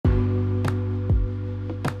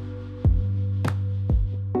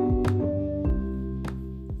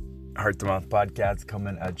Heart to Mouth Podcast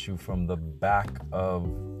coming at you from the back of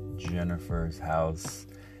Jennifer's house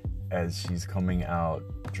as she's coming out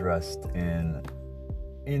dressed in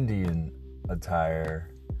Indian attire.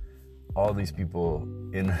 All these people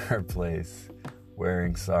in her place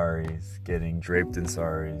wearing saris, getting draped in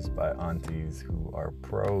saris by aunties who are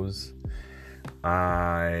pros.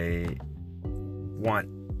 I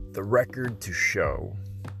want the record to show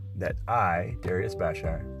that I, Darius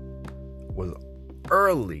Bashar, was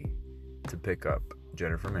early to pick up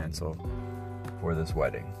Jennifer Mansell for this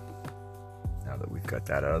wedding. Now that we've got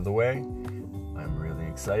that out of the way, I'm really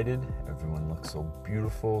excited. Everyone looks so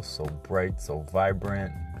beautiful, so bright, so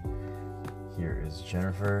vibrant. Here is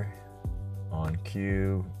Jennifer on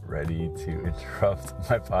cue, ready to interrupt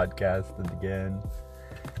my podcast again.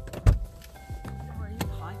 Are you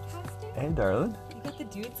podcasting? Hey, darling. You got the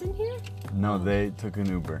dudes in here? No, they took an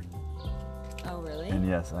Uber. Oh, really? And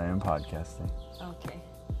yes, I am podcasting. Okay.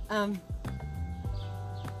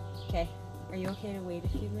 Okay. Are you okay to wait a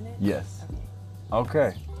few minutes? Yes. Okay.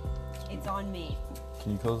 Okay. It's on me.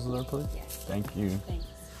 Can you close the door, please? Yes. Thank you. Thanks.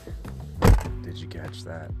 Did you catch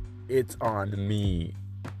that? It's on me.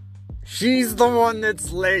 She's the one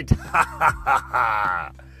that's late.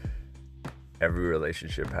 Every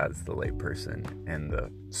relationship has the late person and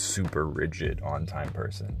the super rigid on-time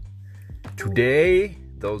person. Today,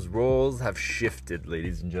 those roles have shifted,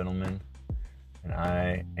 ladies and gentlemen, and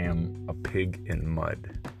I am a pig in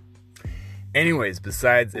mud. Anyways,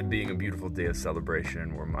 besides it being a beautiful day of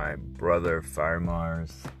celebration where my brother Fire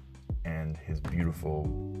Mars and his beautiful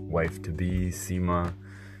wife-to-be, Seema,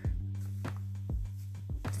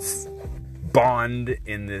 bond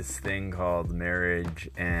in this thing called marriage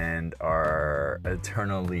and are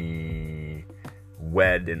eternally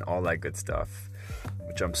wed and all that good stuff,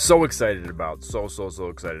 which I'm so excited about. So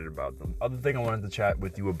excited about. The other thing I wanted to chat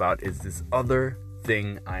with you about is this other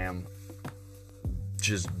thing I am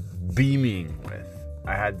just beaming with.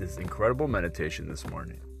 I had this incredible meditation this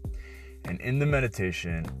morning. And in the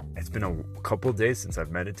meditation, it's been a couple days since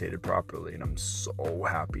I've meditated properly, and I'm so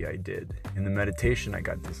happy I did. In the meditation, I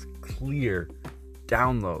got this clear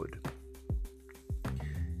download.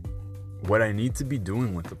 What I need to be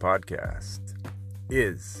doing with the podcast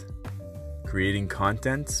is creating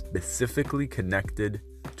content specifically connected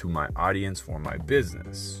to my audience for my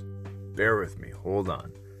business. Bear with me. Hold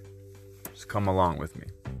on. Just come along with me.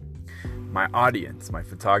 My audience, my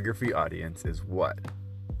photography audience is what?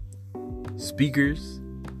 Speakers,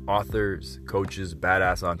 authors, coaches,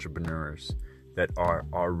 badass entrepreneurs that are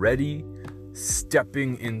already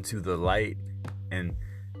stepping into the light and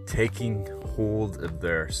taking hold of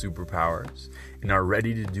their superpowers and are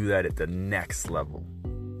ready to do that at the next level.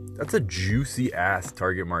 That's a juicy ass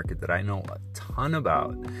target market that I know a ton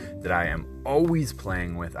about, that I am always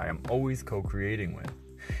playing with, I am always co-creating with.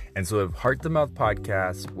 And so if Heart to Mouth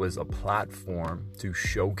Podcast was a platform to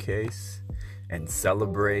showcase and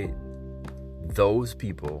celebrate those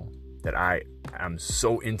people that I am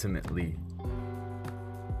so intimately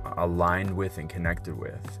aligned with and connected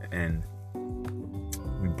with, and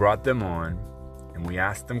we brought them on and we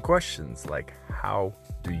asked them questions like, how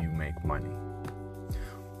do you make money?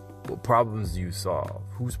 What problems do you solve?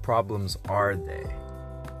 Whose problems are they?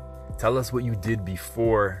 Tell us what you did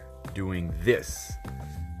before doing this.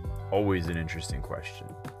 Always an interesting question.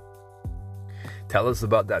 Tell us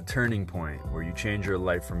about that turning point where you change your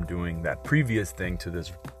life from doing that previous thing to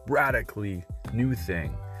this radically new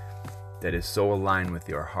thing that is so aligned with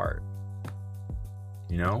your heart.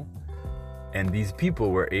 You know? And these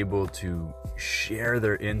people were able to share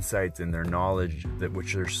their insights and their knowledge, that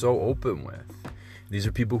which they're so open with. These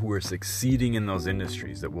are people who are succeeding in those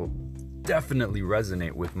industries that will definitely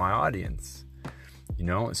resonate with my audience. You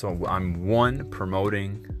know? So I'm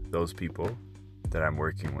promoting those people that I'm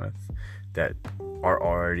working with that are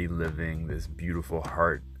already living this beautiful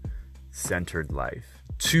heart-centered life.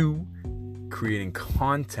 2, creating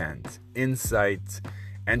content, insight,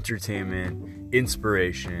 entertainment,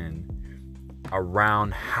 inspiration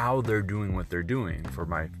around how they're doing what they're doing for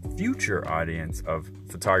my future audience of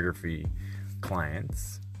photography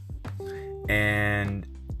clients, and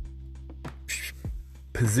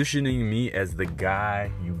positioning me as the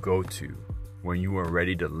guy you go to when you are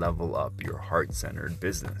ready to level up your heart-centered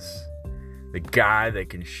business. The guy that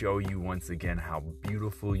can show you once again how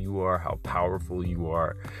beautiful you are, how powerful you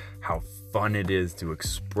are, how fun it is to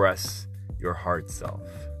express your heart self.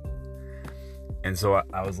 And so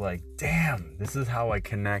I was like, damn, this is how I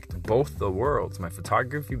connect both the worlds, my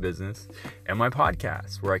photography business and my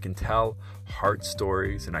podcast, where I can tell heart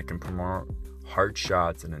stories and I can promote heart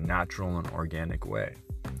shots in a natural and organic way.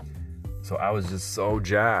 So I was just so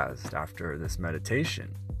jazzed after this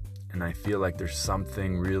meditation. And I feel like there's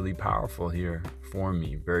something really powerful here for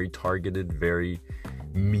me. Very targeted, very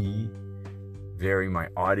me, very my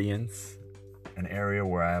audience. An area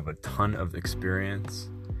where I have a ton of experience.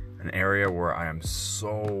 An area where I am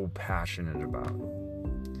so passionate about.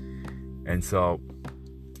 And so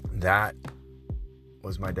that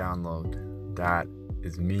was my download. That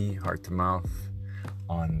is me, heart to mouth,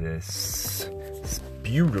 on this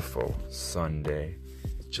beautiful Sunday,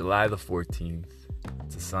 July the 14th.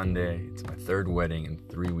 It's a Sunday. It's my third wedding in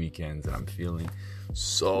 3 weekends, and I'm feeling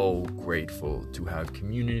so grateful to have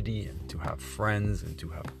community and to have friends and to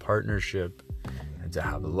have partnership and to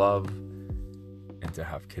have love and to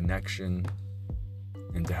have connection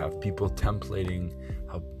and to have people templating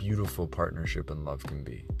how beautiful partnership and love can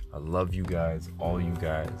be. I love you guys, all you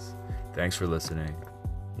guys. Thanks for listening.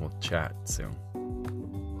 We'll chat soon.